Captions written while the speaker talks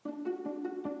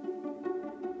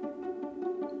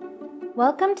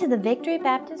Welcome to the Victory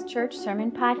Baptist Church Sermon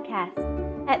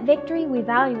Podcast. At Victory, we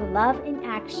value love in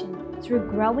action through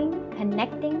growing,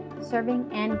 connecting, serving,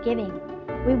 and giving.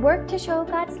 We work to show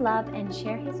God's love and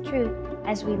share His truth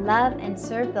as we love and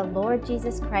serve the Lord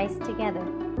Jesus Christ together.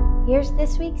 Here's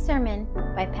this week's sermon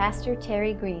by Pastor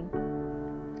Terry Green.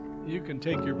 You can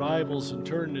take your Bibles and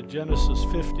turn to Genesis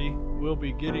 50. We'll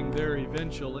be getting there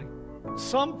eventually.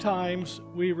 Sometimes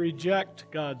we reject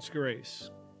God's grace.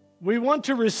 We want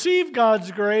to receive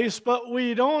God's grace, but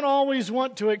we don't always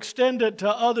want to extend it to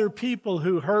other people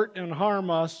who hurt and harm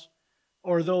us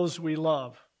or those we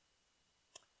love.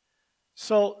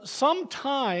 So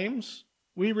sometimes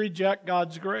we reject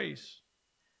God's grace.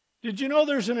 Did you know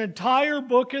there's an entire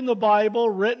book in the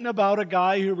Bible written about a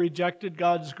guy who rejected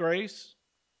God's grace?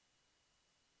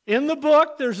 In the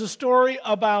book, there's a story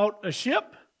about a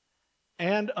ship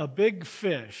and a big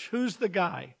fish. Who's the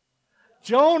guy?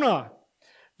 Jonah.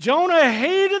 Jonah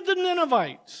hated the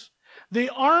Ninevites.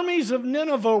 The armies of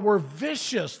Nineveh were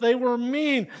vicious. They were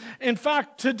mean. In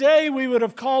fact, today we would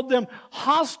have called them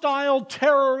hostile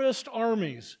terrorist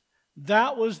armies.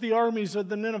 That was the armies of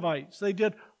the Ninevites. They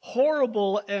did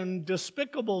horrible and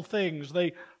despicable things.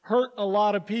 They hurt a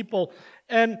lot of people.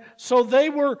 And so they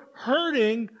were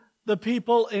hurting the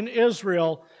people in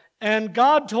Israel. And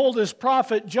God told His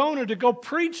prophet Jonah to go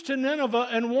preach to Nineveh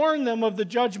and warn them of the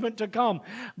judgment to come.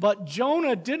 But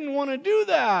Jonah didn't want to do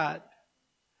that.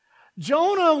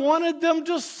 Jonah wanted them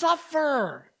to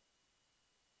suffer.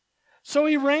 So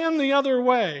he ran the other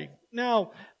way.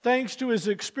 Now, thanks to his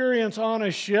experience on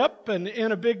a ship and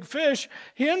in a big fish,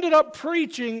 he ended up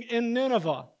preaching in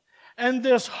Nineveh. And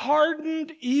this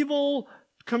hardened, evil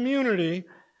community,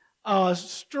 a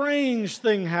strange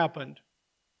thing happened.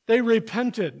 They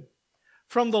repented.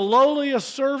 From the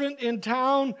lowliest servant in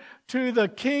town to the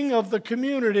king of the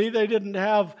community. They didn't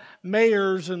have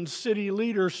mayors and city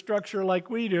leader structure like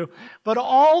we do. But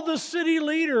all the city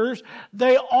leaders,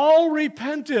 they all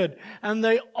repented. And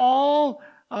they all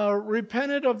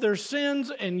repented of their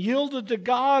sins and yielded to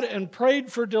God and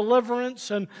prayed for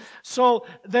deliverance. And so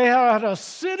they had a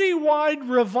citywide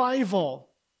revival.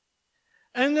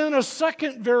 And then a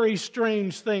second very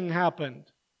strange thing happened.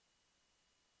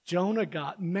 Jonah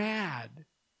got mad.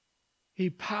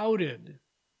 He pouted.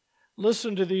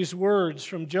 Listen to these words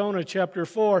from Jonah chapter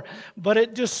 4. But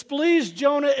it displeased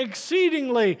Jonah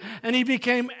exceedingly, and he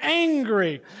became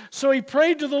angry. So he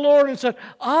prayed to the Lord and said,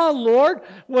 Lord,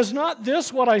 was not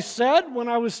this what I said when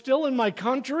I was still in my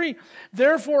country?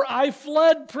 Therefore I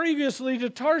fled previously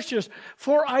to Tarshish,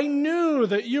 for I knew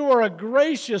that you are a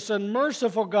gracious and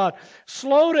merciful God,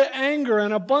 slow to anger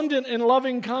and abundant in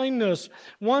loving kindness,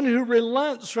 one who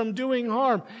relents from doing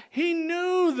harm. He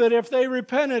knew that if they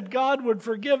repented, God would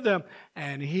forgive them.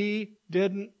 And he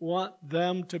didn't want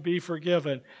them to be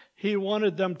forgiven. He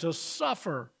wanted them to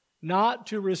suffer, not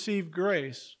to receive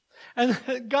grace. And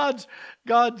God's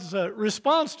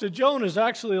response to Jonah is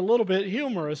actually a little bit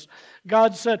humorous.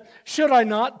 God said, should I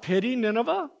not pity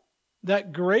Nineveh,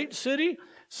 that great city?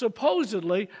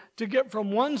 Supposedly, to get from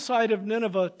one side of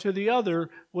Nineveh to the other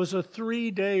was a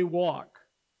 3-day walk.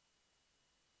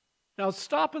 Now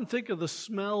stop and think of the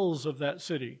smells of that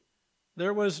city.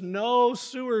 There was no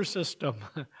sewer system.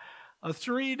 A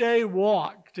 3-day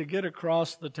walk to get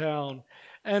across the town.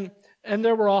 And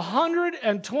there were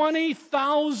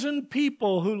 120,000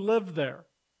 people who lived there.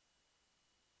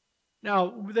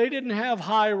 Now, they didn't have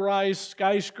high-rise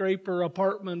skyscraper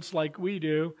apartments like we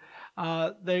do.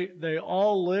 They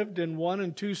all lived in 1-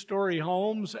 and 2-story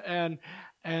homes, and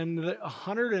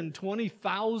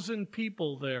 120,000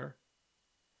 people there.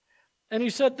 And he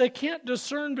said they can't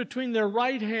discern between their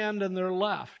right hand and their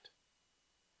left.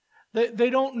 They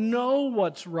don't know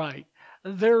what's right.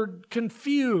 They're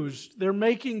confused. They're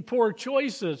making poor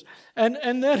choices.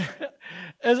 And then,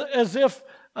 as if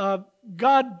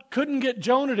God couldn't get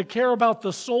Jonah to care about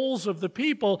the souls of the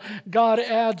people, God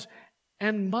adds,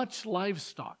 and much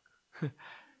livestock.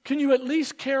 Can you at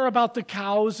least care about the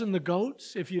cows and the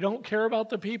goats if you don't care about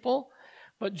the people?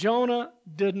 But Jonah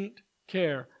didn't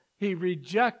care. He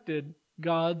rejected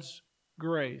God's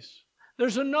grace.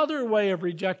 There's another way of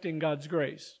rejecting God's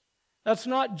grace. That's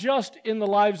not just in the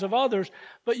lives of others,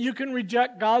 but you can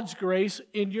reject God's grace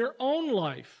in your own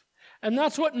life. And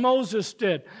that's what Moses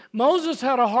did. Moses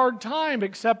had a hard time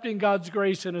accepting God's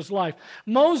grace in his life.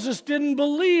 Moses didn't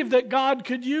believe that God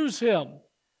could use him.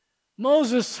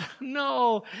 Moses,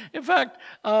 no. In fact,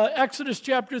 Exodus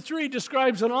chapter 3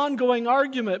 describes an ongoing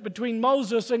argument between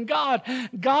Moses and God.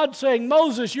 God saying,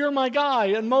 Moses, you're my guy.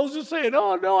 And Moses saying,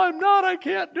 oh, no, I'm not. I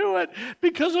can't do it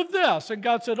because of this. And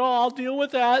God said, oh, I'll deal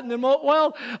with that. And then,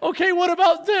 well, okay, what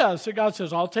about this? And God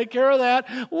says, I'll take care of that.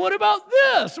 What about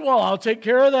this? Well, I'll take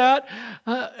care of that.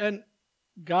 And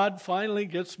God finally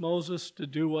gets Moses to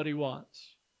do what he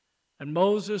wants. And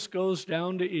Moses goes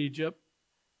down to Egypt.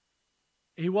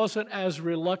 He wasn't as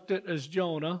reluctant as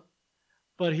Jonah,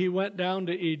 but he went down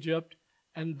to Egypt.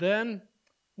 And then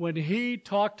when he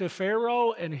talked to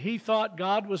Pharaoh and he thought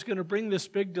God was going to bring this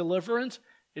big deliverance,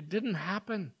 it didn't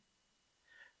happen.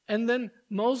 And then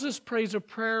Moses prays a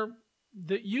prayer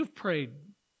that you've prayed.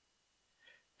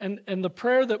 And the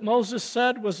prayer that Moses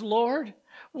said was, Lord,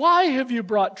 why have you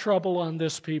brought trouble on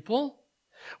this people?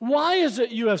 Why is it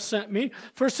you have sent me?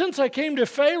 For since I came to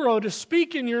Pharaoh to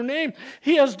speak in your name,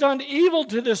 he has done evil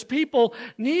to this people.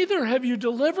 Neither have you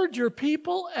delivered your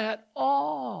people at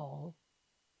all.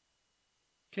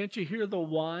 Can't you hear the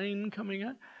whine coming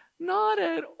out? Not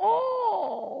at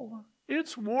all.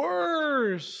 It's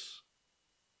worse.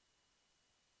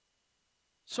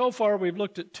 So far, we've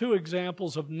looked at 2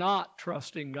 examples of not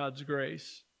trusting God's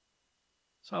grace.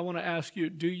 So I want to ask you,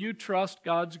 do you trust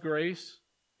God's grace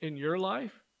in your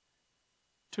life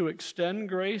to extend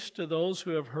grace to those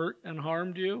who have hurt and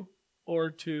harmed you, or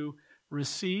to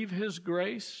receive His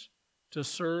grace to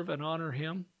serve and honor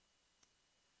Him?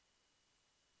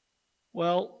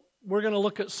 Well, we're going to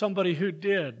look at somebody who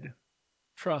did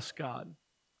trust God.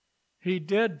 He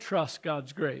did trust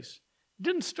God's grace.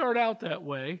 Didn't start out that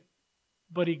way,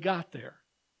 but he got there.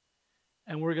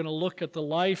 And we're going to look at the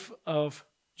life of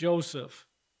Joseph,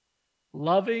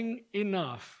 loving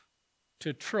enough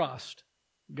to trust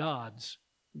God's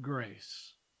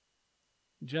grace.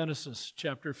 Genesis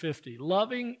chapter 50,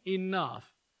 loving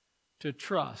enough to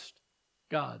trust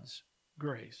God's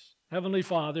grace. Heavenly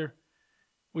Father,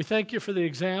 we thank you for the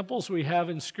examples we have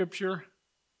in Scripture,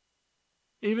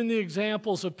 even the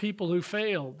examples of people who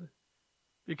failed,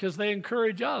 because they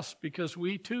encourage us, because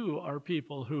we too are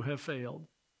people who have failed.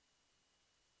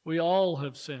 We all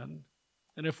have sinned.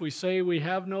 And if we say we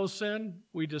have no sin,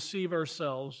 we deceive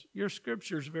ourselves. Your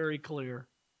Scripture is very clear.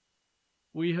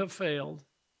 We have failed,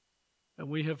 and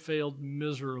we have failed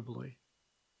miserably.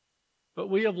 But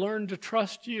we have learned to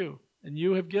trust you, and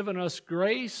you have given us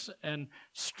grace and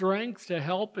strength to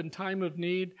help in time of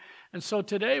need. And so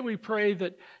today we pray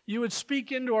that you would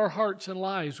speak into our hearts and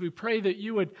lives. We pray that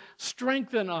you would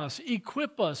strengthen us,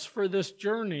 equip us for this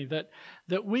journey,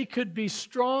 that we could be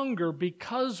stronger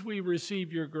because we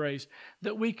receive your grace,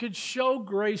 that we could show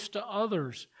grace to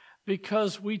others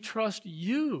because we trust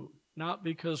you, not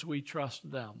because we trust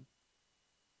them.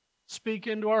 Speak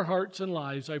into our hearts and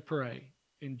lives, I pray.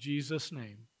 In Jesus'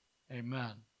 name,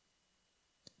 amen.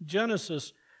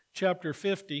 Genesis chapter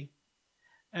 50,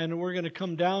 and we're going to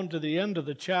come down to the end of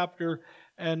the chapter,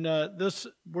 and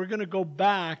we're going to go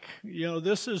back.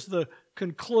 This is the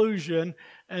conclusion,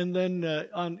 and then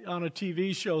on a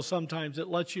TV show sometimes it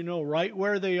lets you know right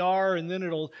where they are, and then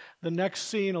the next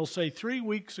scene will say 3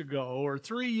 weeks ago or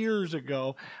 3 years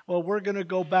ago. Well, we're going to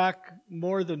go back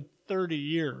more than 30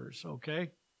 years, okay?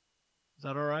 Is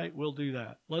that all right? We'll do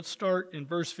that. Let's start in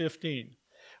verse 15.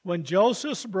 When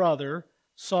Joseph's brother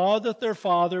saw that their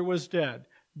father was dead,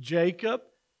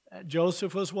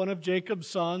 Joseph was one of Jacob's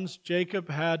sons. Jacob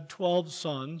had 12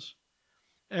 sons.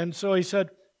 And so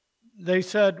they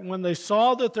said, when they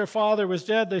saw that their father was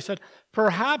dead, they said,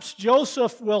 perhaps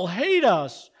Joseph will hate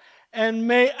us and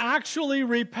may actually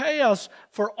repay us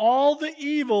for all the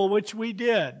evil which we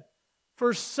did.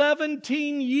 For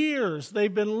 17 years,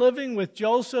 they've been living with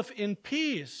Joseph in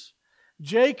peace.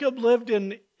 Jacob lived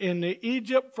in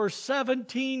Egypt for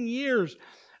 17 years,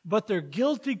 but their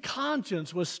guilty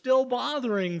conscience was still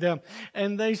bothering them.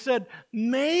 And they said,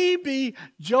 maybe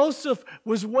Joseph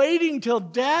was waiting till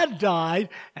Dad died,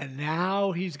 and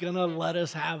now he's going to let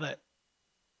us have it.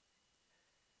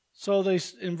 So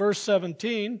in verse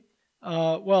 16,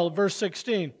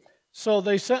 so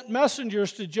they sent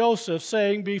messengers to Joseph,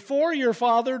 saying, before your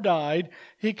father died,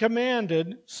 he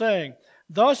commanded, saying,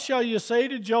 thus shall you say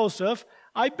to Joseph,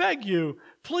 I beg you,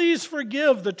 please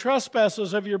forgive the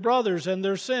trespasses of your brothers and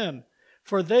their sin,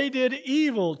 for they did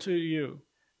evil to you.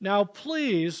 Now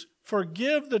please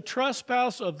forgive the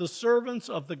trespass of the servants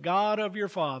of the God of your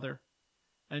father.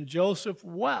 And Joseph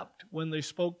wept when they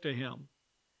spoke to him.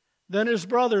 Then his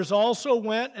brothers also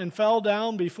went and fell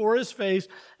down before his face,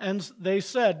 and they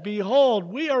said, behold,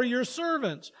 we are your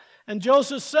servants. And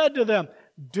Joseph said to them,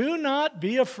 do not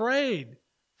be afraid,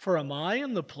 for am I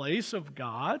in the place of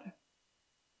God?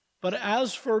 But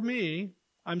as for me,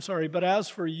 but as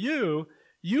for you,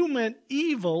 you meant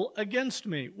evil against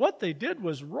me. What they did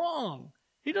was wrong.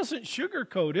 He doesn't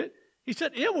sugarcoat it. He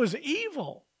said it was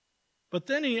evil. But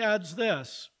then he adds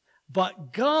this,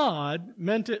 but God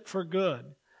meant it for good,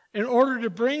 in order to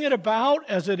bring it about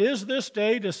as it is this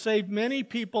day to save many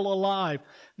people alive.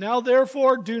 Now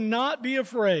therefore do not be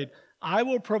afraid. I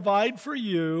will provide for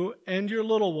you and your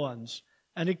little ones.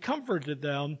 And he comforted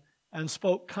them and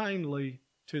spoke kindly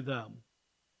to them.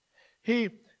 He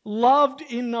loved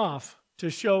enough to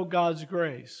show God's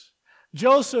grace.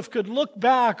 Joseph could look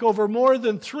back over more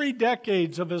than 3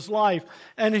 decades of his life,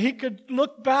 and he could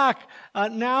look back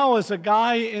now as a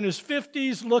guy in his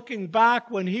 50s, looking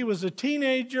back when he was a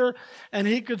teenager, and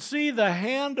he could see the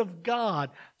hand of God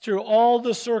through all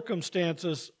the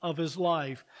circumstances of his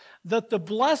life. That the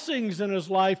blessings in his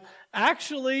life,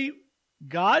 actually,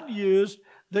 God used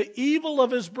the evil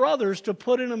of his brothers to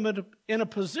put him in a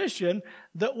position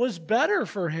that was better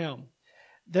for him.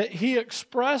 That he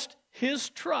expressed his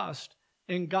trust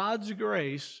in God's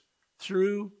grace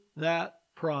through that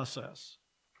process.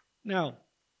 Now,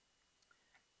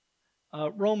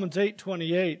 Romans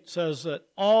 8:28 says that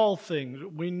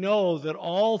we know that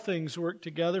all things work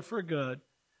together for good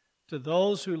to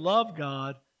those who love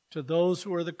God, to those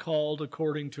who are the called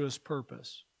according to his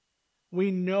purpose.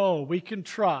 We know, we can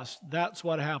trust that's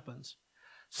what happens.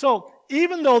 So,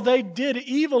 even though they did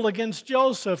evil against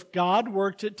Joseph, God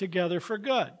worked it together for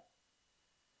good.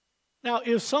 Now,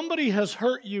 if somebody has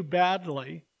hurt you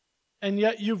badly, and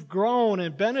yet you've grown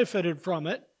and benefited from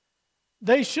it,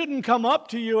 they shouldn't come up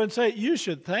to you and say, you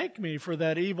should thank me for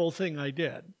that evil thing I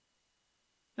did.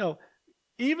 No,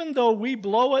 even though we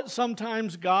blow it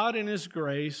sometimes, God in his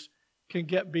grace can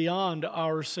get beyond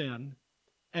our sin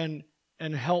and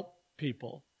help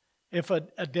people. If a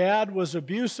dad was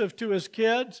abusive to his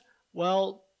kids,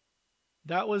 well,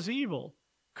 that was evil.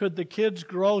 Could the kids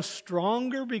grow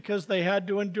stronger because they had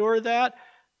to endure that?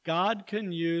 God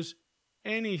can use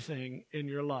anything in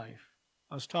your life.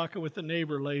 I was talking with a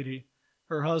neighbor lady.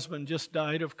 Her husband just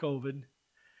died of COVID.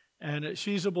 And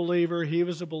she's a believer. He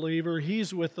was a believer.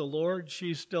 He's with the Lord.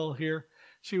 She's still here.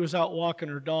 She was out walking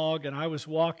her dog, and I was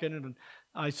walking, and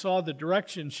I saw the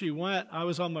direction she went. I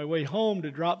was on my way home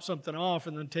to drop something off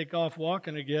and then take off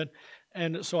walking again.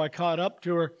 And so I caught up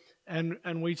to her.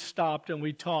 And we stopped and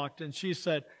we talked, and she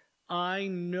said, I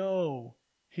know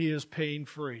he is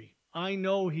pain-free. I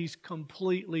know he's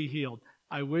completely healed.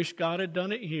 I wish God had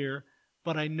done it here,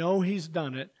 but I know he's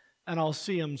done it, and I'll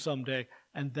see him someday.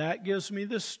 And that gives me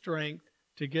the strength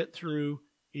to get through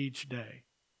each day.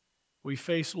 We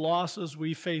face losses,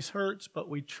 we face hurts, but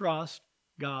we trust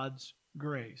God's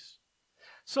grace.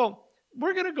 So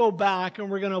we're going to go back and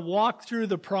we're going to walk through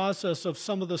the process of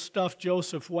some of the stuff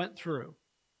Joseph went through.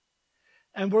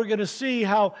 And we're going to see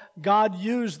how God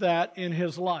used that in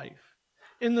his life.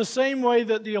 In the same way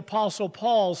that the Apostle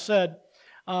Paul said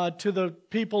to the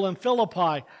people in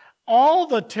Philippi, all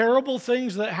the terrible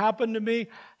things that happened to me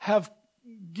have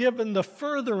given the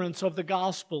furtherance of the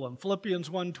gospel. In Philippians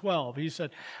 1:12, he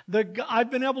said,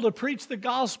 I've been able to preach the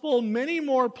gospel in many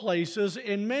more places,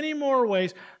 in many more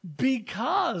ways,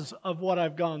 because of what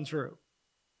I've gone through,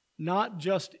 not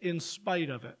just in spite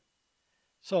of it.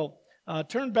 So,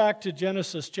 turn back to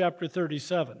Genesis chapter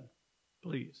 37,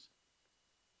 please.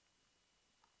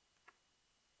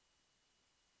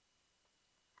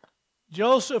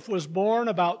 Joseph was born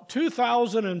about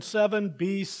 2007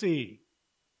 BC.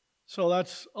 So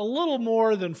that's a little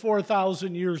more than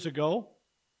 4,000 years ago.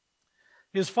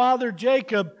 His father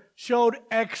Jacob showed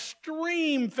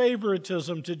extreme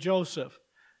favoritism to Joseph.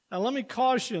 Now let me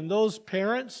caution those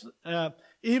parents,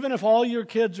 even if all your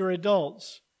kids are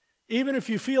adults, even if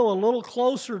you feel a little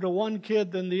closer to one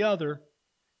kid than the other,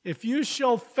 if you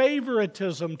show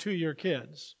favoritism to your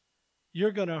kids,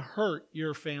 you're going to hurt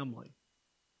your family.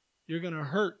 You're going to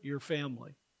hurt your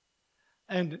family.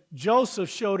 And Joseph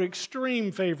showed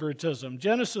extreme favoritism.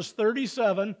 Genesis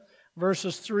 37,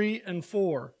 verses 3 and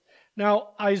 4.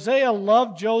 Now, Isaiah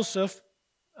loved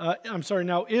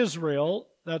Israel.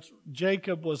 That's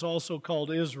Jacob was also called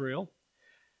Israel.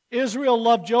 Israel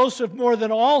loved Joseph more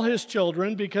than all his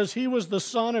children because he was the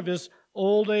son of his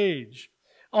old age.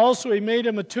 Also, he made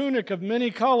him a tunic of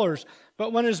many colors.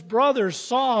 But when his brothers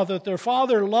saw that their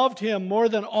father loved him more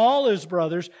than all his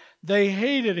brothers, they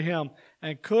hated him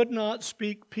and could not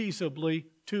speak peaceably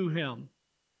to him.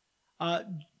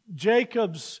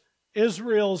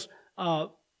 Israel's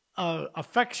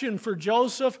affection for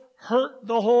Joseph hurt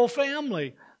the whole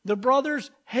family. The brothers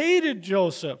hated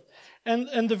Joseph.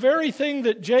 And the very thing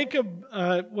that Jacob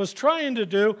was trying to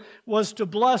do was to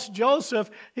bless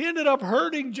Joseph. He ended up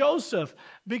hurting Joseph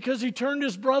because he turned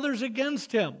his brothers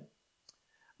against him.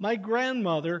 my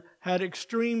grandmother had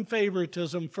extreme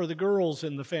favoritism for the girls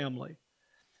in the family.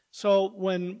 So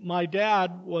when my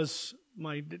dad was,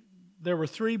 there were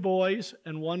 3 boys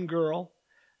and 1 girl.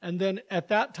 And then at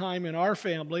that time in our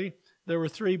family, there were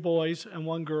 3 boys and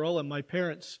 1 girl, and my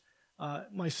parents,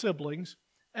 my siblings.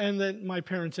 And then my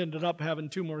parents ended up having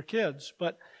 2 more kids.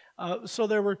 But so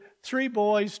there were 3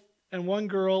 boys and 1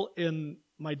 girl in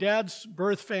my dad's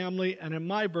birth family and in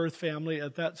my birth family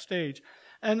at that stage.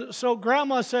 And so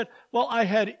Grandma said, well, I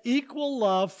had equal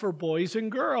love for boys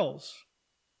and girls.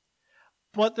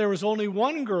 But there was only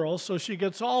 1 girl, so she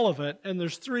gets all of it, and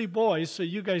there's 3 boys, so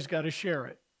you guys got to share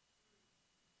it.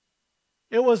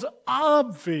 It was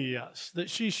obvious that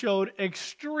she showed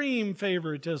extreme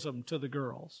favoritism to the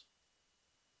girls.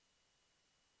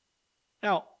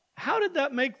 Now, how did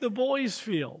that make the boys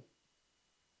feel?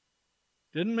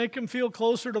 Didn't make them feel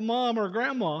closer to Mom or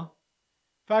Grandma.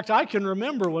 In fact, I can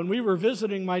remember when we were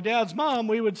visiting my dad's mom,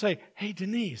 we would say, hey,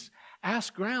 Denise,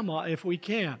 ask Grandma if we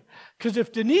can. Because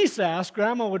if Denise asked,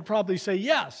 Grandma would probably say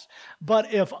yes.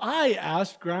 But if I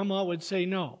asked, Grandma would say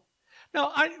no.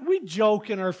 Now, we joke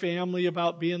in our family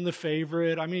about being the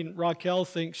favorite. I mean, Raquel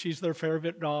thinks she's their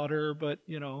favorite daughter, but,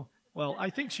 well,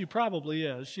 I think she probably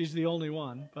is. She's the only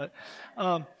one. But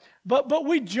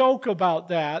we joke about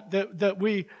that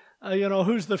we...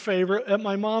 who's the favorite? At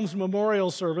my mom's memorial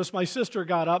service, my sister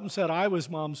got up and said I was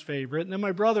Mom's favorite. And then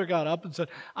my brother got up and said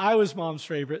I was Mom's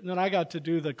favorite. And then I got to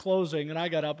do the closing, and I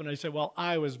got up and I said, well,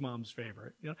 I was Mom's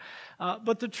favorite.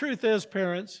 But the truth is,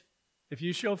 parents, if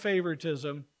you show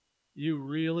favoritism, you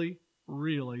really,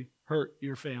 really hurt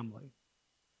your family.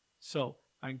 So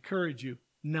I encourage you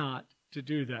not to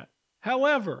do that.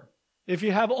 However, if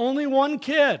you have only 1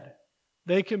 kid,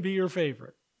 they can be your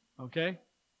favorite. Okay?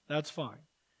 That's fine.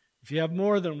 If you have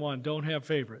more than 1, don't have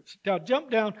favorites. Now, jump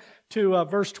down to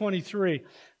verse 23.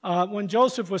 When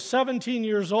Joseph was 17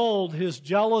 years old, his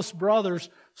jealous brothers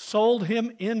sold him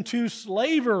into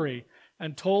slavery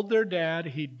and told their dad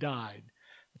he died.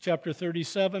 Chapter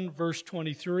 37, verse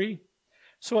 23.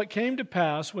 So it came to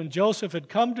pass, when Joseph had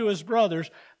come to his brothers,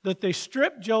 that they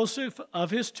stripped Joseph of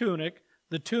his tunic,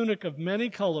 the tunic of many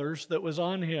colors that was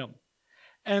on him.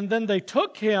 And then they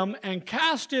took him and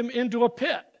cast him into a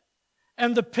pit.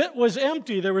 And the pit was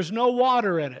empty. There was no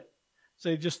water in it. So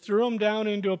they just threw him down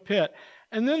into a pit.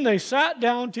 And then they sat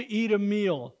down to eat a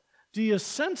meal. Do you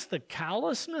sense the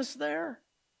callousness there?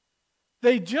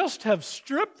 They just have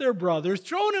stripped their brother,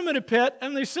 thrown him in a pit,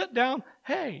 and they sit down.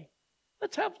 Hey,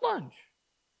 let's have lunch.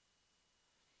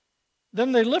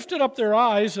 Then they lifted up their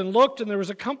eyes and looked, and there was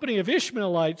a company of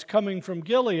Ishmaelites coming from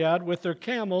Gilead with their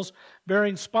camels,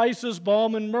 bearing spices,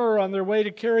 balm, and myrrh on their way to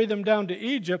carry them down to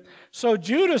Egypt. So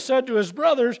Judah said to his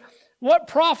brothers, what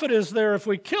profit is there if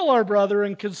we kill our brother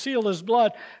and conceal his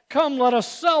blood? Come, let us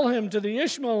sell him to the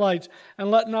Ishmaelites,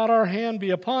 and let not our hand be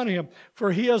upon him,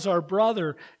 for he is our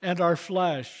brother and our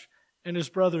flesh. And his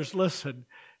brothers listened.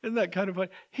 Isn't that kind of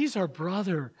like, he's our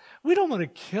brother. We don't want to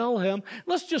kill him.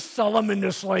 Let's just sell him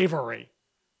into slavery.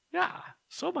 Yeah,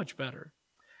 so much better.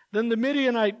 Then the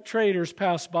Midianite traders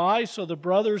passed by, so the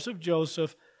brothers of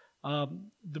Joseph,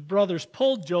 the brothers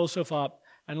pulled Joseph up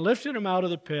and lifted him out of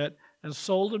the pit and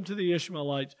sold him to the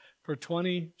Ishmaelites for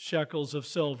 20 shekels of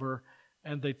silver,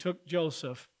 and they took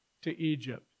Joseph to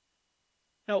Egypt.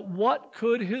 Now, what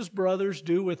could his brothers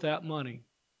do with that money?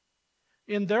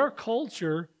 In their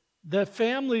culture, the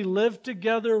family lived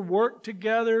together, worked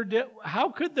together. How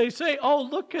could they say, oh,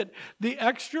 look at the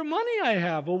extra money I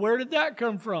have? Well, where did that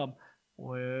come from?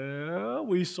 Well,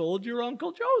 we sold your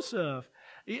Uncle Joseph.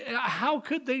 How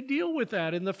could they deal with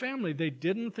that in the family? They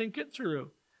didn't think it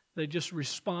through. They just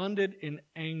responded in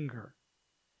anger.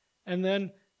 And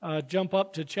then jump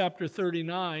up to chapter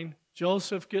 39.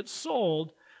 Joseph gets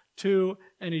sold to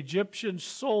an Egyptian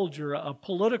soldier, a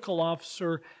political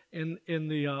officer in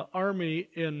the army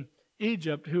in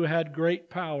Egypt who had great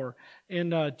power.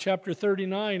 In chapter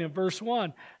 39 and verse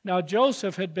 1, now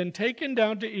Joseph had been taken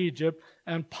down to Egypt,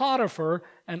 and Potiphar,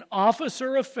 an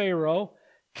officer of Pharaoh,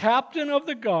 captain of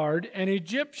the guard, an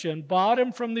Egyptian, bought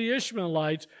him from the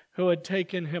Ishmaelites who had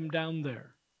taken him down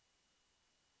there.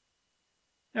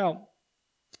 Now,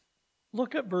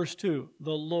 look at verse 2.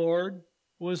 The Lord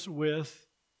was with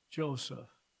Joseph.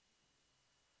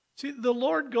 See, the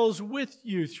Lord goes with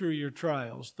you through your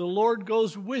trials. The Lord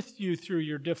goes with you through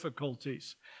your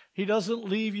difficulties. He doesn't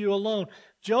leave you alone.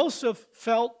 Joseph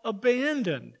felt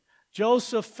abandoned.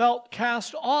 Joseph felt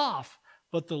cast off,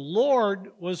 but the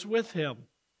Lord was with him.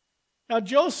 Now,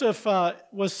 Joseph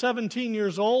was 17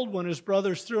 years old when his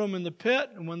brothers threw him in the pit,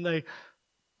 and when they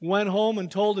went home and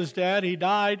told his dad he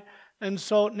died, And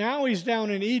so now he's down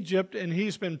in Egypt, and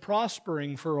he's been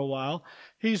prospering for a while.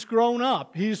 He's grown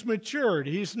up. He's matured.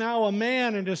 He's now a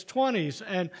man in his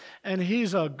 20s, and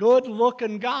he's a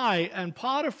good-looking guy. And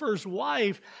Potiphar's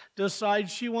wife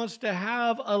decides she wants to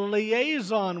have a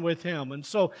liaison with him. And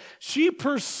so she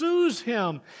pursues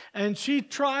him, and she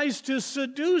tries to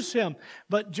seduce him.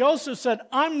 But Joseph said,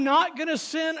 I'm not going to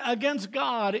sin against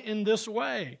God in this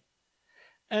way.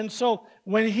 And so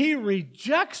when he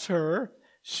rejects her,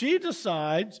 she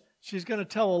decides she's going to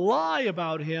tell a lie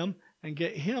about him and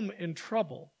get him in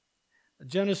trouble.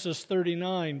 Genesis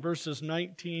 39, verses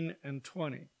 19 and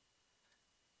 20.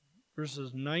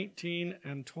 Verses 19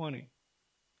 and 20.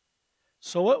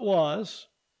 So it was,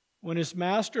 when his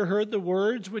master heard the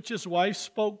words which his wife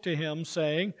spoke to him,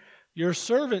 saying, Your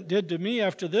servant did to me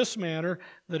after this manner,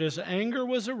 that his anger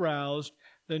was aroused.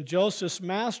 Then Joseph's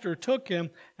master took him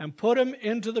and put him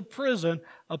into the prison,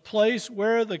 a place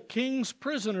where the king's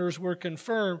prisoners were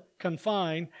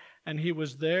confined, and he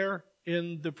was there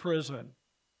in the prison.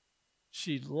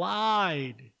 She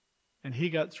lied, and he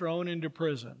got thrown into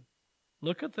prison.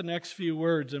 Look at the next few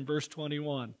words in verse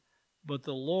 21. But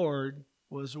the Lord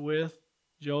was with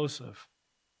Joseph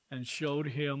and showed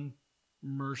him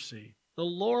mercy. The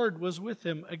Lord was with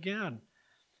him again.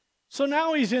 So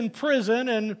now he's in prison,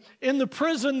 and in the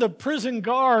prison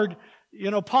guard,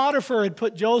 Potiphar had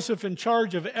put Joseph in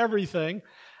charge of everything,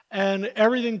 and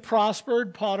everything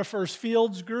prospered. Potiphar's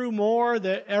fields grew more,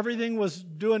 that everything was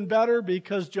doing better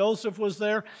because Joseph was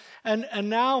there. And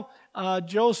now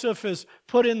Joseph is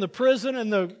put in the prison,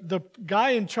 and the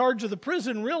guy in charge of the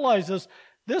prison realizes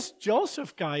this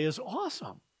Joseph guy is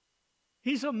awesome.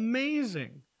 He's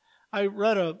amazing. I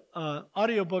read an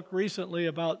audiobook recently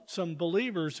about some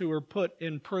believers who were put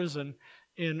in prison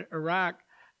in Iraq,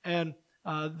 and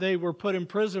they were put in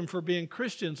prison for being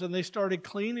Christians, and they started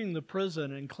cleaning the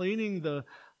prison and cleaning the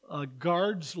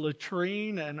guards'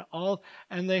 latrine and all,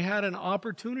 and they had an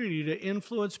opportunity to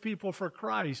influence people for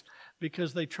Christ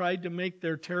because they tried to make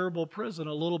their terrible prison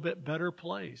a little bit better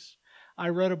place. I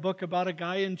read a book about a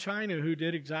guy in China who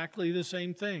did exactly the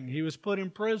same thing. He was put in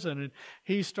prison, and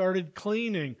he started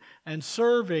cleaning and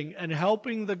serving and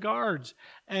helping the guards.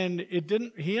 And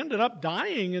he ended up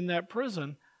dying in that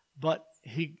prison, but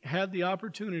he had the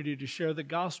opportunity to share the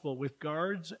gospel with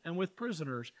guards and with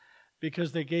prisoners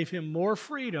because they gave him more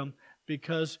freedom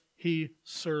because he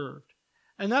served.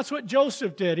 And that's what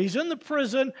Joseph did. He's in the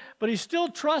prison, but he's still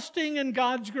trusting in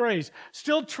God's grace,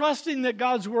 still trusting that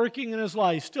God's working in his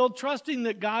life, still trusting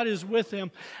that God is with him.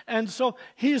 And so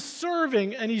he's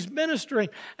serving and he's ministering.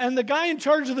 And the guy in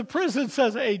charge of the prison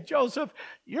says, Hey, Joseph,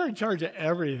 you're in charge of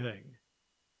everything.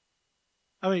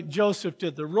 I mean, Joseph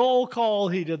did the roll call,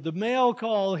 he did the mail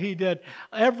call, he did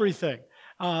everything.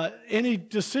 Any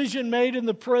decision made in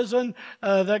the prison,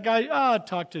 that guy,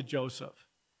 talk to Joseph.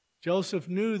 Joseph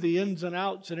knew the ins and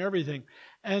outs and everything.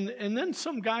 And then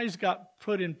some guys got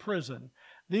put in prison.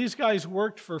 These guys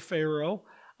worked for Pharaoh.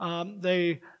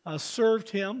 They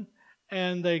served him,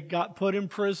 and they got put in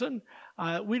prison.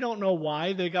 We don't know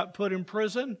why they got put in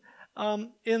prison.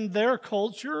 In their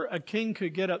culture, a king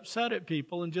could get upset at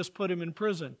people and just put them in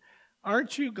prison.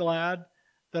 Aren't you glad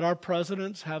that our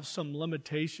presidents have some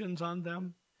limitations on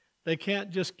them? They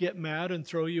can't just get mad and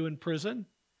throw you in prison.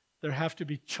 There have to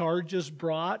be charges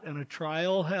brought and a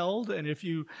trial held, and if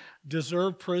you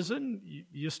deserve prison,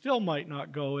 you still might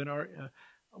not go in our...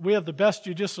 we have the best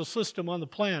judicial system on the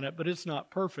planet, but it's not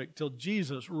perfect till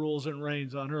Jesus rules and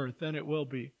reigns on earth. Then it will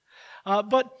be.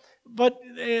 But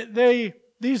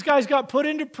these guys got put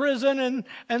into prison,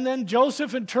 and then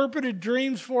Joseph interpreted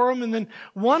dreams for them, and then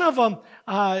one of them,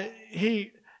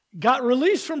 he got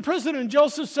released from prison, and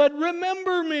Joseph said,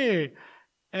 Remember me.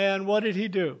 And what did he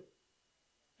do?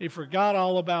 He forgot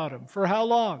all about him. For how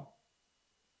long?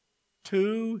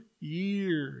 2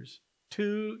 years.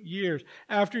 2 years.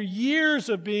 After years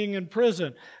of being in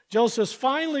prison, Joseph's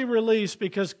finally released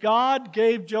because God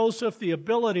gave Joseph the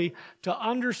ability to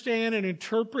understand and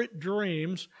interpret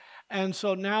dreams. And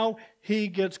so now he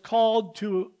gets called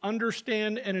to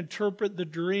understand and interpret the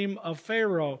dream of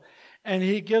Pharaoh. And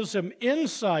he gives him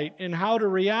insight in how to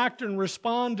react and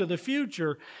respond to the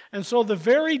future. And so the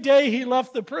very day he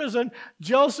left the prison,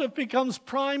 Joseph becomes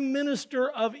prime minister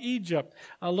of Egypt.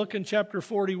 Look in chapter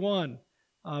 41,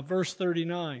 verse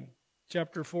 39.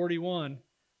 Chapter 41,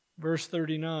 verse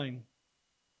 39.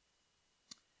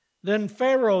 Then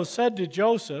Pharaoh said to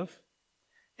Joseph,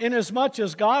 Inasmuch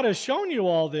as God has shown you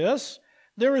all this,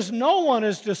 there is no one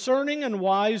as discerning and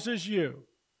wise as you.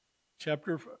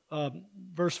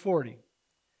 Verse 40.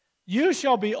 You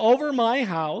shall be over my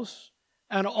house,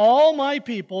 and all my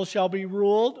people shall be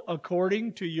ruled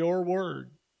according to your word.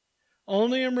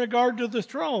 Only in regard to the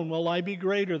throne will I be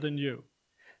greater than you."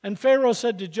 And Pharaoh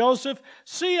said to Joseph,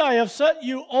 "See, I have set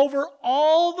you over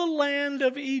all the land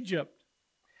of Egypt."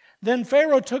 Then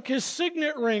Pharaoh took his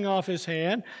signet ring off his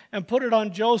hand and put it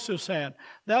on Joseph's hand.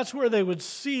 That's where they would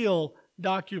seal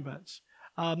documents.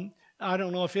 I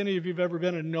don't know if any of you have ever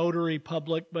been a notary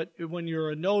public, but when you're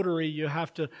a notary, you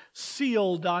have to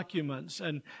seal documents,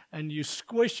 and you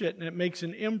squish it, and it makes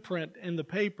an imprint in the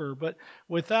paper. But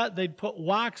with that, they'd put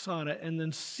wax on it and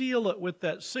then seal it with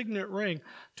that signet ring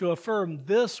to affirm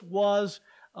this was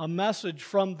a message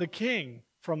from the king,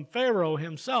 from Pharaoh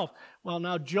himself. Well,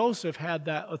 now Joseph had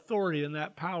that authority and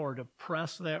that power to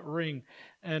press that ring.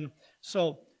 And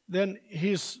so then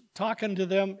he's talking to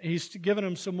them. He's giving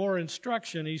them some more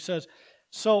instruction. He says,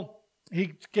 so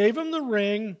he gave him the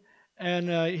ring,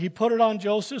 and he put it on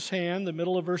Joseph's hand, the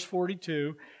middle of verse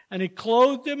 42, and he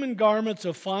clothed him in garments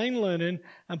of fine linen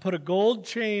and put a gold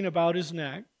chain about his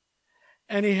neck.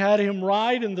 And he had him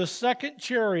ride in the second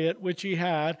chariot which he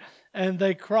had, and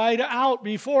they cried out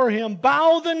before him,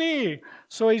 "Bow the knee!"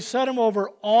 So he set him over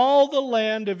all the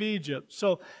land of Egypt.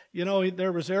 So, you know,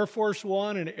 there was Air Force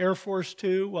One and Air Force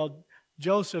Two. Well,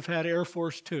 Joseph had Air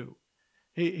Force Two.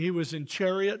 He was in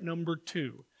chariot number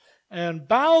 2. And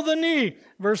bow the knee,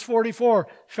 verse 44.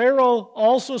 Pharaoh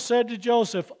also said to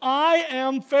Joseph, "I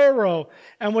am Pharaoh,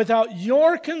 and without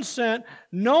your consent,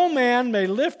 no man may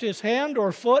lift his hand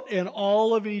or foot in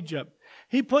all of Egypt."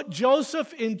 He put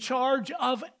Joseph in charge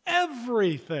of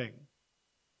everything.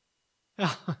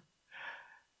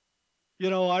 You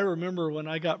know, I remember when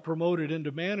I got promoted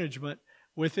into management,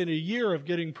 within a year of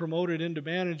getting promoted into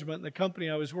management in the company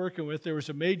I was working with, there was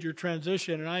a major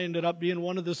transition, and I ended up being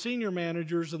one of the senior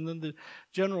managers and then the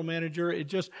general manager. It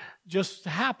just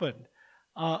happened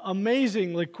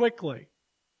amazingly quickly,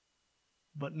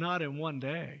 but not in one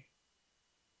day.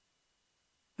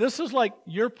 This is like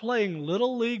you're playing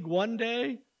Little League one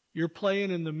day, you're playing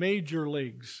in the major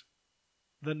leagues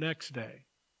the next day.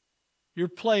 You're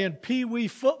playing Pee-wee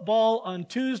football on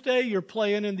Tuesday, you're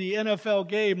playing in the NFL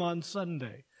game on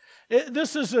Sunday.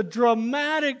 This is a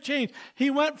dramatic change. He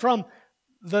went from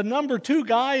the number 2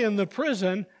 guy in the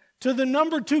prison to the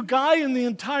number 2 guy in the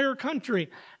entire country.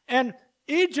 And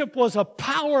Egypt was a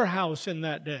powerhouse in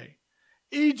that day.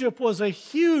 Egypt was a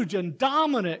huge and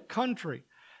dominant country.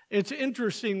 It's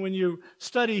interesting when you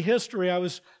study history. I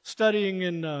was studying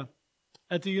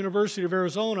at the University of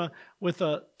Arizona with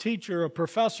a teacher, a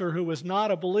professor who was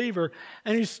not a believer,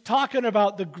 and he's talking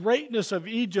about the greatness of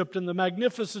Egypt and the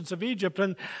magnificence of Egypt,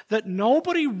 and that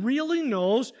nobody really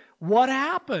knows what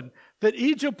happened, that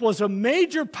Egypt was a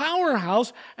major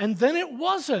powerhouse, and then it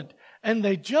wasn't. And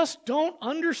they just don't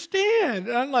understand.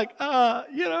 And I'm like,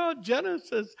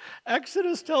 Genesis,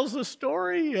 Exodus tells the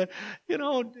story.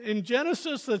 In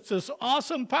Genesis, it's this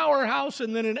awesome powerhouse.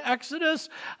 And then in Exodus,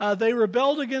 they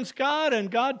rebelled against God, and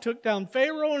God took down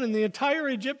Pharaoh and the entire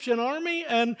Egyptian army.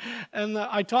 And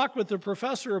I talked with the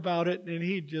professor about it, and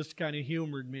he just kind of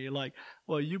humored me, like,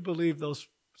 well, you believe those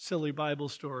silly Bible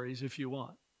stories if you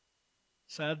want.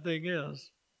 Sad thing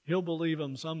is, he'll believe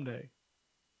them someday.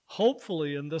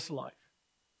 Hopefully in this life.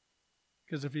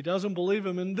 Because if he doesn't believe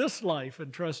him in this life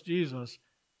and trust Jesus,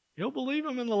 he'll believe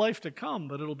him in the life to come,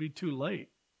 but it'll be too late.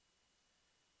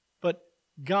 But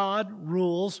God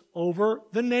rules over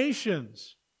the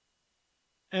nations.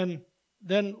 And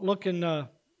then look in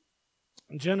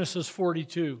Genesis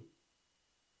 42.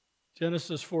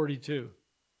 Genesis 42.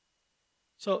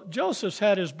 So Joseph's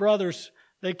had his brothers,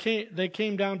 they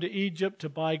came down to Egypt to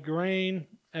buy grain,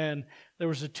 and there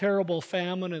was a terrible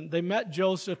famine, and they met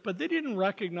Joseph, but they didn't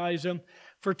recognize him.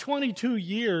 For 22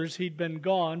 years he'd been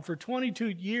gone. For 22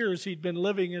 years he'd been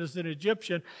living as an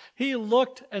Egyptian. He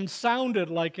looked and sounded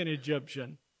like an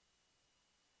Egyptian.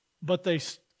 But they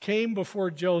came before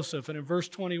Joseph, and in verse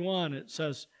 21 it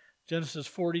says, Genesis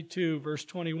 42, verse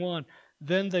 21,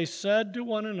 "Then they said to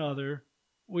one another,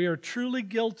 'We are truly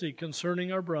guilty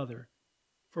concerning our brother,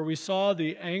 for we saw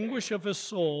the anguish of his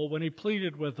soul when he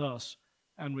pleaded with us,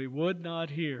 and we would not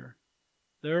hear.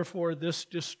 Therefore this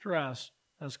distress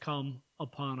has come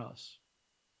upon us.'"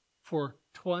 For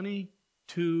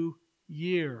 22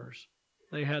 years,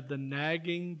 they had the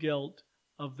nagging guilt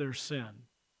of their sin.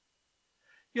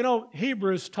 You know,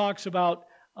 Hebrews talks about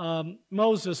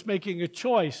Moses making a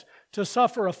choice to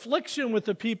suffer affliction with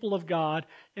the people of God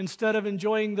instead of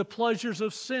enjoying the pleasures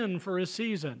of sin for a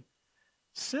season.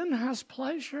 Sin has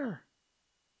pleasure.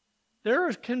 There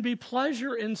can be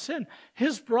pleasure in sin.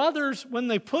 His brothers, when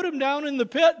they put him down in the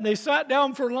pit and they sat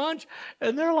down for lunch,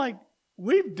 and they're like,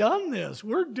 we've done this.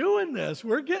 We're doing this.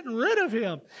 We're getting rid of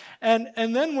him. And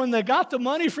then when they got the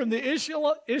money from the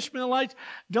Ishmaelites,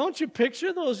 don't you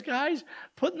picture those guys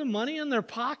putting the money in their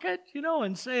pocket,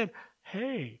 and saying,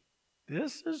 hey,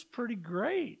 this is pretty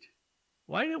great.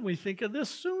 Why didn't we think of this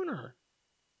sooner?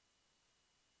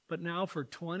 But now for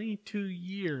 22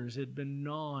 years, it had been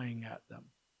gnawing at them.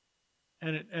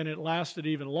 And it lasted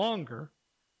even longer,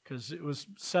 because it was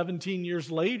 17 years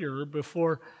later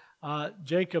before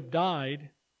Jacob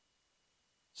died.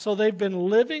 So they've been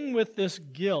living with this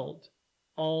guilt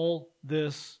all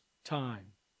this time.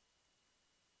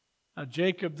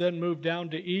 Jacob then moved down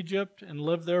to Egypt and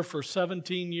lived there for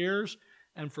 17 years.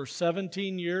 And for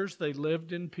 17 years, they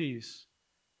lived in peace.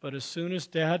 But as soon as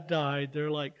Dad died, they're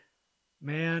like,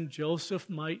 man, Joseph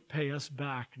might pay us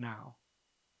back now.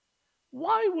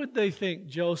 Why would they think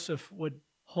Joseph would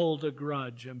hold a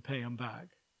grudge and pay him back?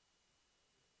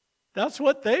 That's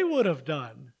what they would have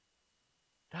done.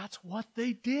 That's what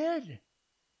they did.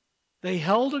 They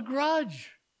held a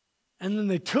grudge, and then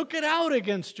they took it out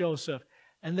against Joseph,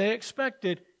 and they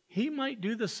expected he might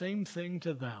do the same thing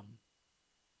to them.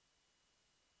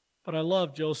 But I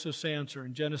love Joseph's answer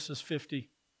in Genesis 50,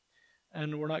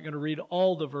 and we're not going to read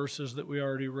all the verses that we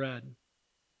already read.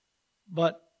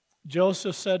 But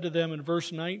Joseph said to them in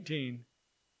verse 19,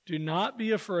 do not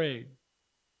be afraid,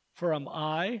 for am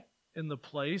I in the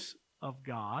place of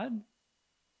God?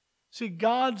 See,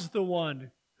 God's the one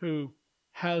who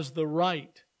has the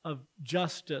right of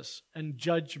justice and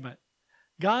judgment.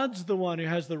 God's the one who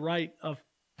has the right of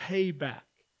payback.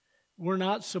 We're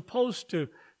not supposed to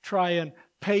try and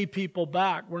pay people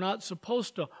back. We're not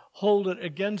supposed to hold it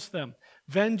against them.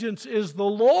 Vengeance is the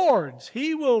Lord's.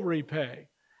 He will repay.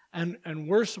 And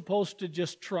we're supposed to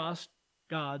just trust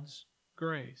God's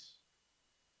grace.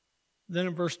 Then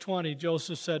in verse 20,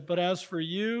 Joseph said, but as for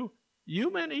you,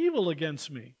 you meant evil against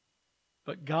me,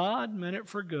 but God meant it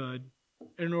for good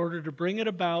in order to bring it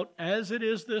about as it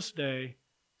is this day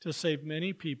to save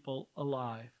many people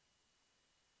alive.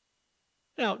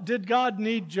 Now, did God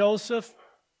need Joseph?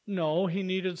 No, he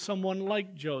needed someone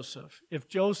like Joseph. If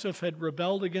Joseph had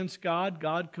rebelled against God,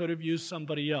 God could have used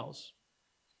somebody else.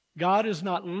 God is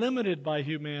not limited by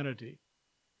humanity.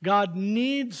 God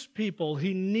needs people.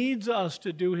 He needs us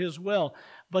to do His will.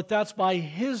 But that's by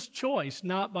His choice,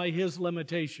 not by His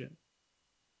limitation.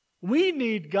 We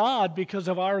need God because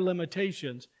of our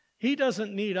limitations. He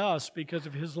doesn't need us because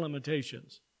of His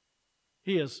limitations.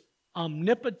 He is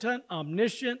omnipotent,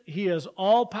 omniscient. He is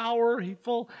all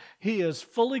powerful. He is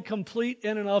fully complete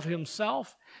in and of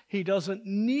Himself. He doesn't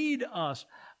need us,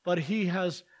 but He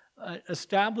has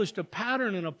established a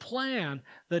pattern and a plan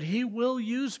that He will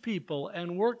use people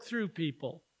and work through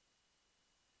people.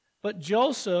 But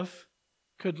Joseph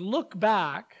could look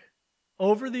back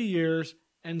over the years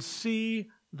and see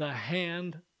the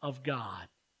hand of God.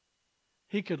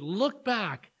 He could look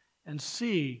back and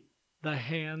see the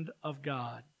hand of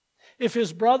God. If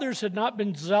his brothers had not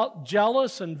been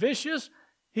jealous and vicious,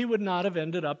 he would not have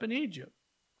ended up in Egypt.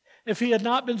 If he had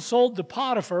not been sold to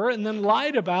Potiphar and then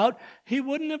lied about, he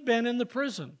wouldn't have been in the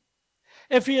prison.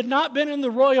 If he had not been in the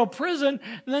royal prison,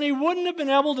 then he wouldn't have been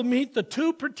able to meet the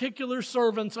two particular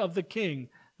servants of the king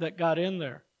that got in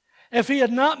there. If he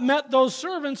had not met those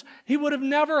servants, he would have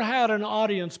never had an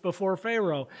audience before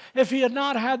Pharaoh. If he had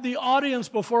not had the audience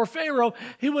before Pharaoh,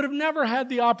 he would have never had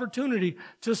the opportunity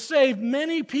to save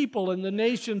many people in the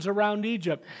nations around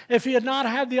Egypt. If he had not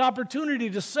had the opportunity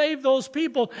to save those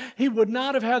people, he would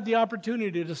not have had the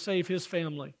opportunity to save his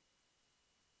family.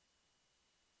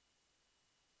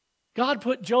 God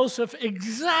put Joseph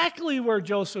exactly where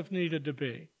Joseph needed to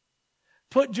be.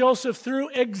 Put Joseph through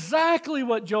exactly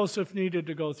what Joseph needed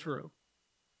to go through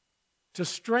to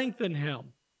strengthen him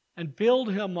and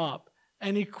build him up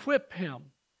and equip him.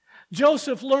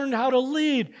 Joseph learned how to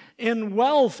lead in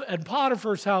wealth at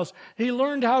Potiphar's house. He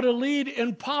learned how to lead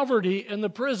in poverty in the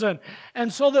prison.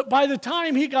 And so that by the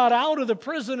time he got out of the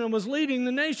prison and was leading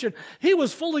the nation, he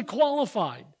was fully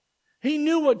qualified. He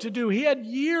knew what to do. He had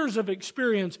years of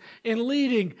experience in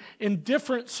leading in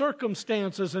different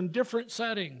circumstances and different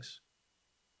settings.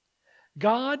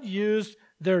 God used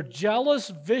their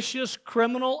jealous, vicious,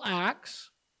 criminal acts.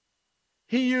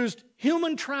 He used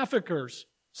human traffickers,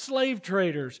 slave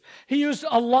traders. He used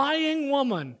a lying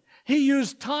woman. He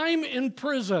used time in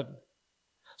prison.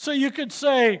 So you could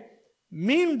say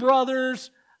mean brothers,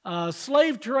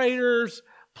 slave traders,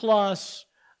 plus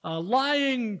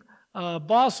lying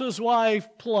boss's wife,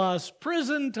 plus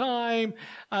prison time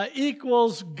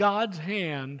equals God's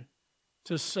hand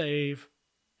to save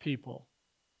people.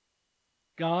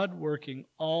 God working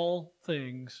all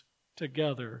things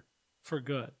together for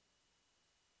good.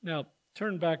 Now,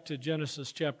 Turn back to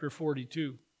Genesis chapter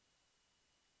 42.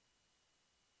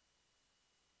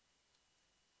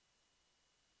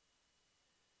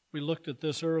 We looked at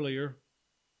this earlier.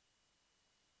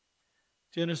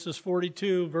 Genesis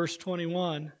 42, verse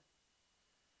 21.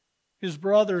 His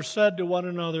brothers said to one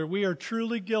another, "We are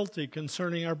truly guilty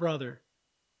concerning our brother,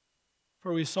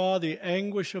 for we saw the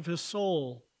anguish of his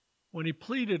soul when he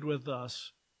pleaded with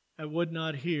us and would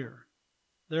not hear.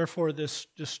 Therefore this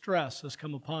distress has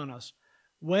come upon us."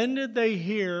 When did they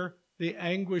hear the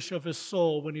anguish of his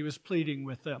soul when he was pleading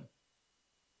with them?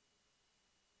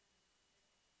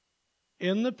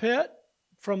 In the pit,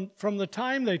 from the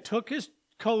time they took his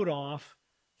coat off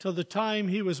to the time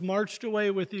he was marched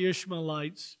away with the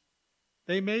Ishmaelites,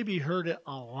 they maybe heard it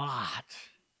a lot.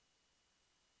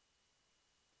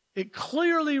 It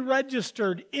clearly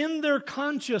registered in their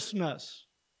consciousness.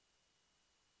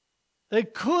 They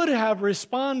could have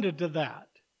responded to that.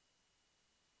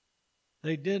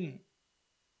 They didn't.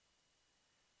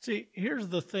 See, here's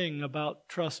the thing about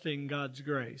trusting God's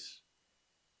grace.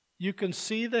 You can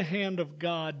see the hand of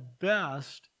God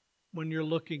best when you're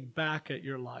looking back at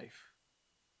your life.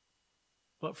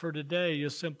 But for today, you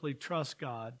simply trust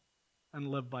God and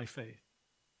live by faith.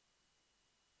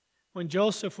 When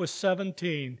Joseph was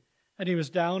 17 and he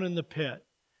was down in the pit,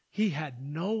 he had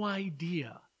no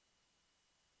idea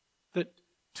that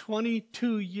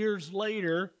 22 years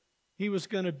later, he was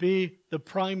going to be the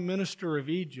prime minister of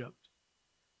Egypt.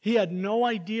 He had no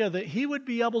idea that he would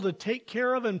be able to take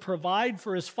care of and provide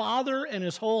for his father and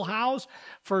his whole house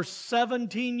for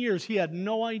 17 years. He had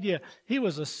no idea. He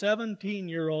was a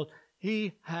 17-year-old.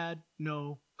 He had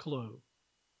no clue.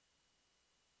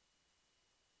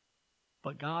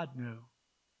 But God knew.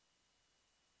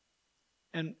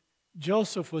 And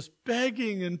Joseph was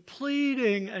begging and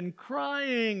pleading and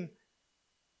crying.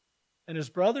 And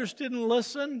his brothers didn't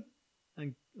listen.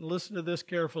 And listen to this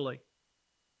carefully.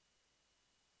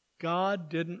 God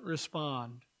didn't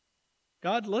respond.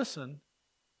 God listened.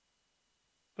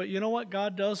 But you know what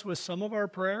God does with some of our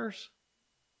prayers?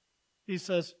 He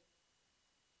says,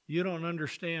 "You don't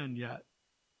understand yet.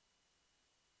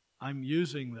 I'm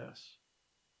using this.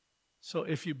 So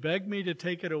if you beg me to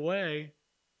take it away,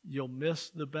 you'll miss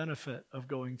the benefit of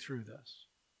going through this."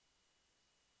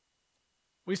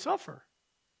 We suffer.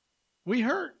 We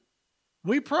hurt.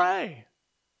 We pray.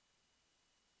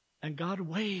 And God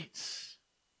waits.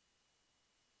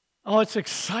 Oh, it's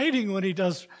exciting when He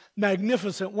does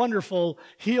magnificent, wonderful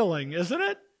healing, isn't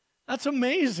it? That's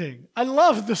amazing. I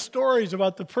love the stories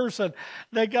about the person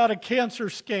that got a cancer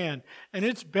scan and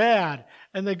it's bad.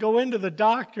 And they go into the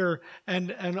doctor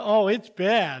and oh, it's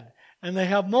bad. And they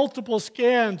have multiple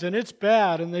scans and it's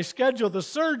bad. And they schedule the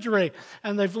surgery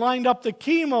and they've lined up the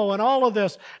chemo and all of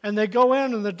this. And they go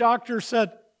in and the doctor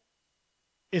said,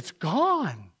 "It's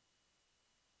gone."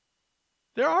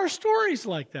 There are stories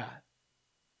like that.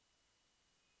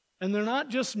 And they're not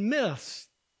just myths.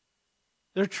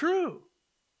 They're true.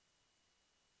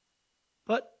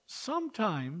 But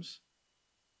sometimes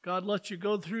God lets you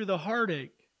go through the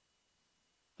heartache,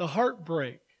 the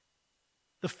heartbreak,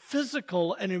 the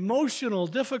physical and emotional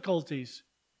difficulties.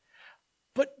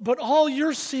 But all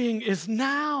you're seeing is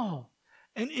now.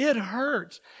 And it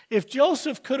hurts. If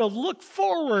Joseph could have looked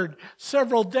forward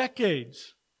several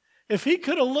decades, if he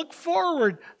could have looked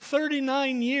forward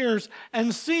 39 years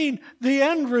and seen the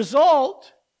end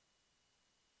result,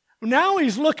 now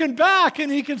he's looking back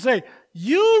and he can say,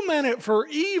 "You meant it for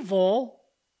evil."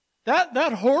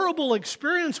 That horrible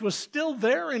experience was still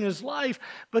there in his life,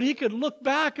 but he could look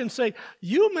back and say,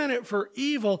 "You meant it for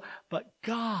evil, but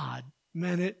God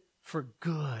meant it for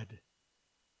good."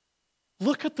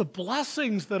 Look at the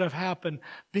blessings that have happened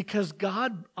because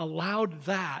God allowed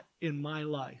that in my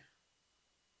life.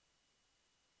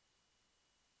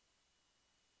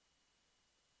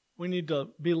 We need to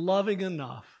be loving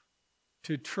enough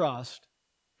to trust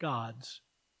God's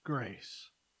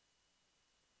grace.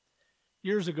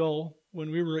 Years ago, when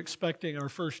we were expecting our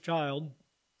first child,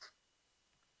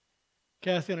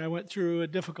 Kathy and I went through a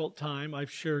difficult time.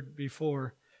 I've shared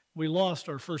before. We lost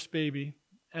our first baby,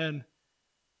 and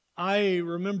I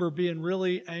remember being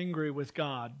really angry with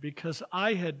God because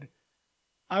I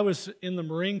was in the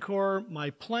Marine Corps.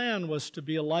 My plan was to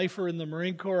be a lifer in the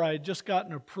Marine Corps. I had just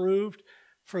gotten approved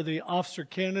for the officer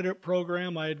candidate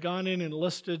program. I had gone in and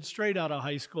enlisted straight out of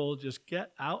high school, just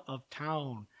get out of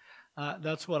town.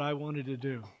 That's what I wanted to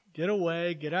do. Get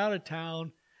away, get out of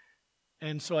town.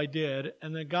 And so I did.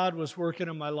 And then God was working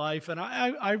in my life. And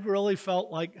I really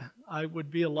felt like I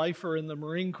would be a lifer in the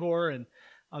Marine Corps. And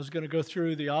I was going to go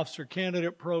through the officer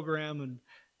candidate program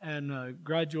and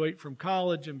graduate from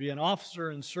college and be an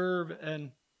officer and serve.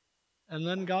 And And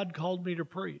then God called me to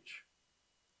preach.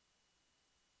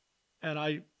 And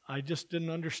I just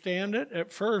didn't understand it.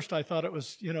 At first, I thought it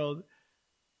was,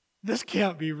 this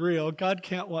can't be real. God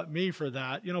can't want me for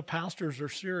that. Pastors are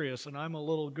serious, and I'm a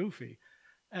little goofy.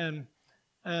 And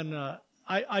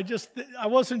I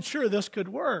wasn't sure this could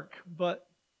work, but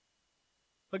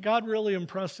God really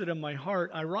impressed it in my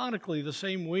heart. Ironically, the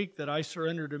same week that I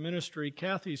surrendered to ministry,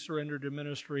 Kathy surrendered to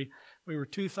ministry. We were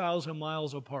 2,000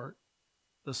 miles apart.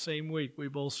 The same week, we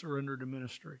both surrendered to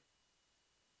ministry.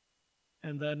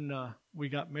 And then we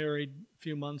got married a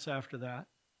few months after that.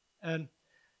 And,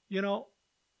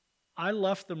 I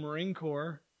left the Marine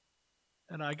Corps,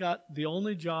 and I got the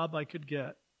only job I could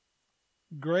get,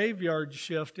 graveyard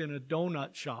shift in a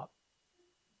donut shop.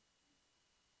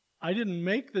 I didn't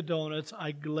make the donuts.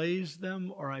 I glazed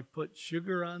them, or I put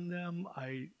sugar on them.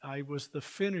 I was the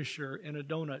finisher in a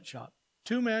donut shop.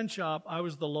 Two-man shop, I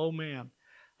was the low man.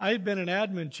 I had been an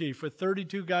admin chief with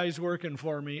 32 guys working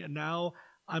for me, and now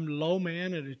I'm low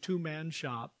man at a two-man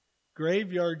shop,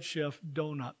 graveyard shift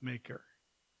donut maker.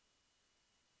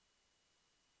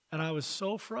 And I was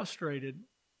so frustrated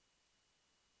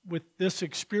with this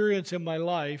experience in my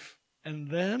life, and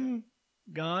then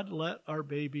God let our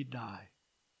baby die.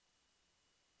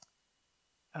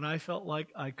 And I felt like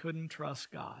I couldn't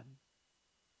trust God.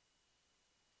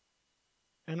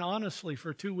 And honestly,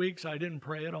 for 2 weeks, I didn't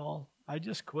pray at all. I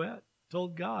just quit.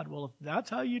 Told God, well, if that's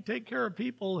how you take care of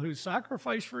people who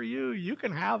sacrifice for you, you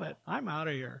can have it. I'm out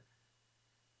of here.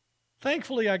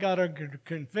 Thankfully, I got a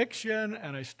conviction,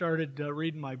 and I started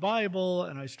reading my Bible,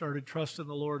 and I started trusting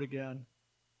the Lord again.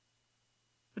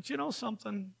 But you know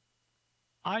something?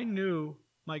 I knew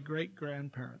my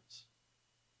great-grandparents.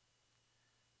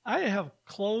 I have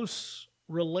close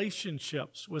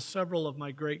relationships with several of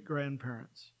my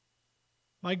great-grandparents.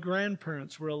 My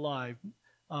grandparents were alive.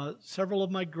 Several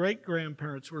of my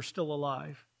great-grandparents were still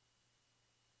alive.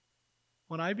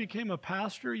 When I became a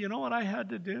pastor, you know what I had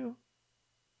to do?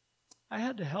 I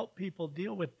had to help people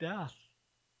deal with death.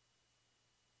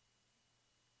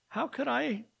 How could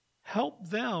I help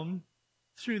them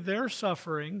through their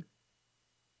suffering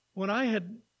when I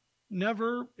had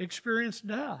never experienced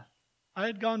death? I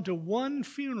had gone to one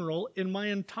funeral in my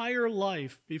entire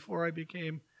life before I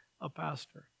became a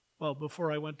pastor. Well,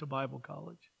 before I went to Bible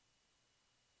college.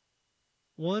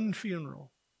 One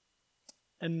funeral.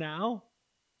 And now,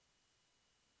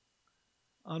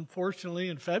 unfortunately,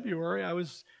 in February, I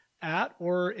was at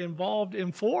or involved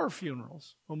in 4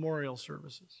 funerals, memorial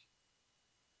services.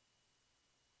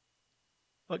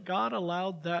 But God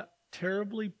allowed that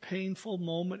terribly painful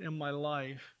moment in my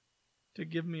life to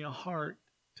give me a heart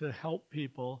to help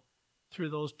people through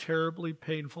those terribly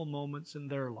painful moments in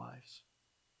their lives.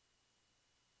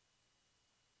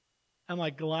 Am I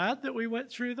glad that we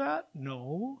went through that?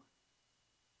 No.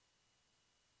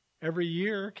 Every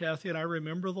year, Kathy and I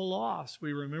remember the loss.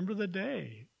 We remember the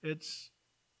day.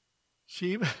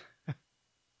 She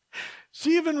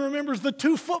even remembers the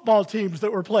 2 football teams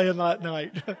that were playing that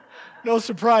night. No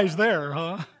surprise there,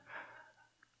 huh?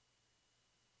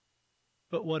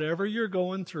 But whatever you're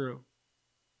going through,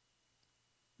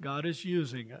 God is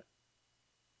using it.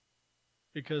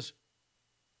 Because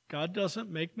God doesn't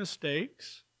make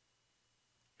mistakes.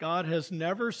 God has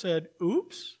never said,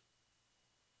 oops,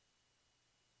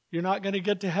 you're not going to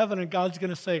get to heaven, and God's going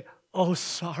to say, oh,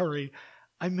 sorry,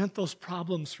 I meant those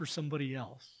problems for somebody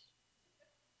else.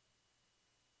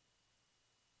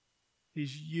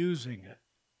 He's using it.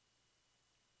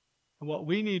 And what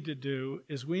we need to do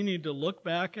is we need to look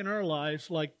back in our lives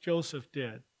like Joseph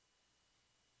did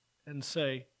and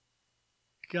say,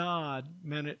 God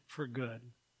meant it for good.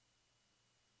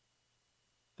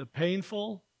 The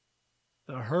painful,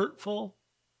 the hurtful,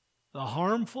 the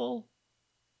harmful,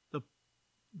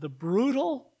 the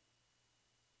brutal,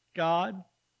 God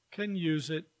can use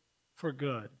it for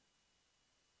good.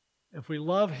 If we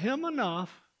love Him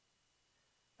enough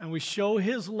and we show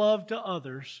His love to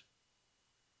others,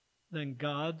 then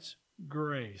God's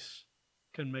grace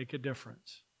can make a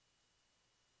difference.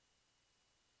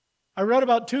 I read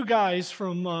about 2 guys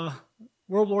from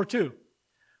World War II.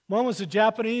 One was a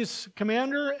Japanese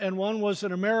commander, and one was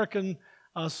an American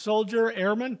soldier,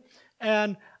 airman.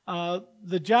 And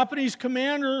the Japanese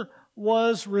commander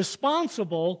was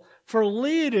responsible for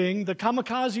leading the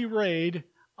kamikaze raid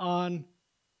on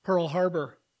Pearl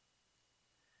Harbor.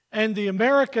 And the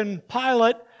American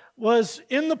pilot was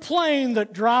in the plane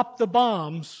that dropped the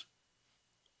bombs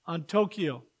on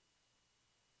Tokyo.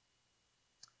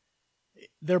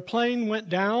 Their plane went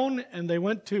down, and they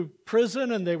went to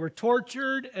prison, and they were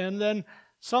tortured, and then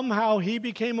somehow he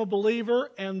became a believer,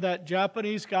 and that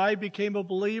Japanese guy became a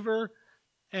believer,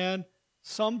 and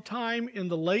sometime in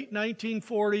the late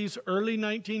 1940s, early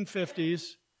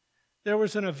 1950s, there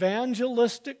was an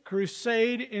evangelistic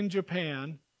crusade in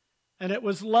Japan, and it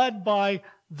was led by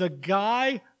the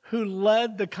guy who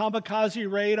led the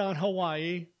kamikaze raid on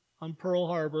Hawaii, on Pearl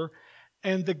Harbor,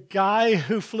 and the guy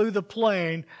who flew the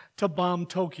plane to bomb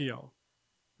Tokyo.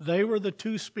 They were the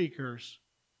two speakers,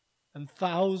 and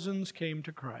thousands came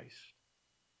to Christ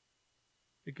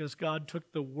because God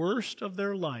took the worst of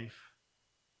their life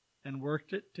and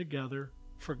worked it together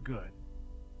for good.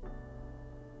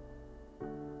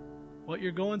 What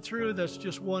you're going through, that's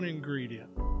just one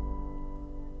ingredient.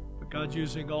 But God's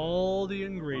using all the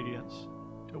ingredients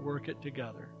to work it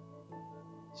together.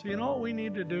 So you know what we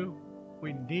need to do?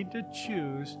 We need to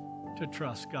choose to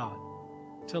trust God,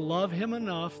 to love Him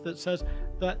enough that says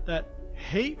that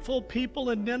hateful people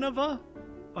in Nineveh,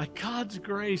 by God's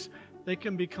grace, they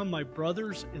can become my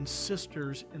brothers and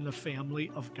sisters in the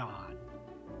family of God.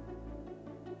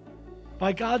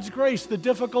 By God's grace, the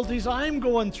difficulties I'm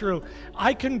going through,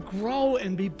 I can grow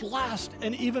and be blessed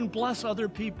and even bless other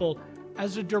people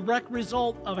as a direct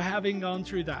result of having gone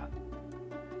through that.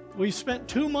 We spent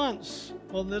 2 months,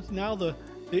 well, that's now the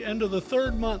end of the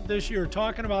third month this year,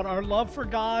 talking about our love for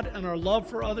God and our love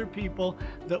for other people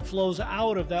that flows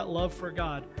out of that love for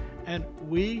God. And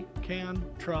we can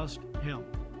trust Him.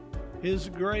 His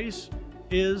grace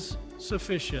is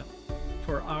sufficient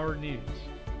for our needs.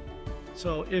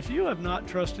 So if you have not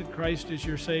trusted Christ as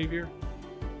your Savior,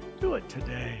 do it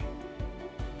today.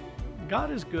 God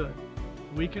is good.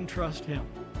 We can trust Him.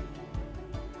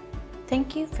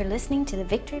 Thank you for listening to the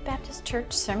Victory Baptist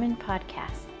Church Sermon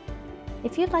Podcast.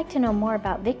 If you'd like to know more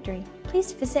about Victory,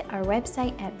 please visit our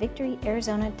website at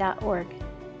victoryarizona.org.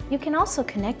 You can also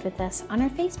connect with us on our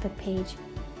Facebook page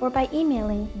or by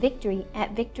emailing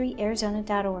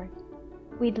victory@victoryarizona.org.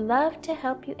 We'd love to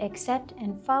help you accept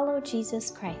and follow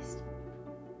Jesus Christ.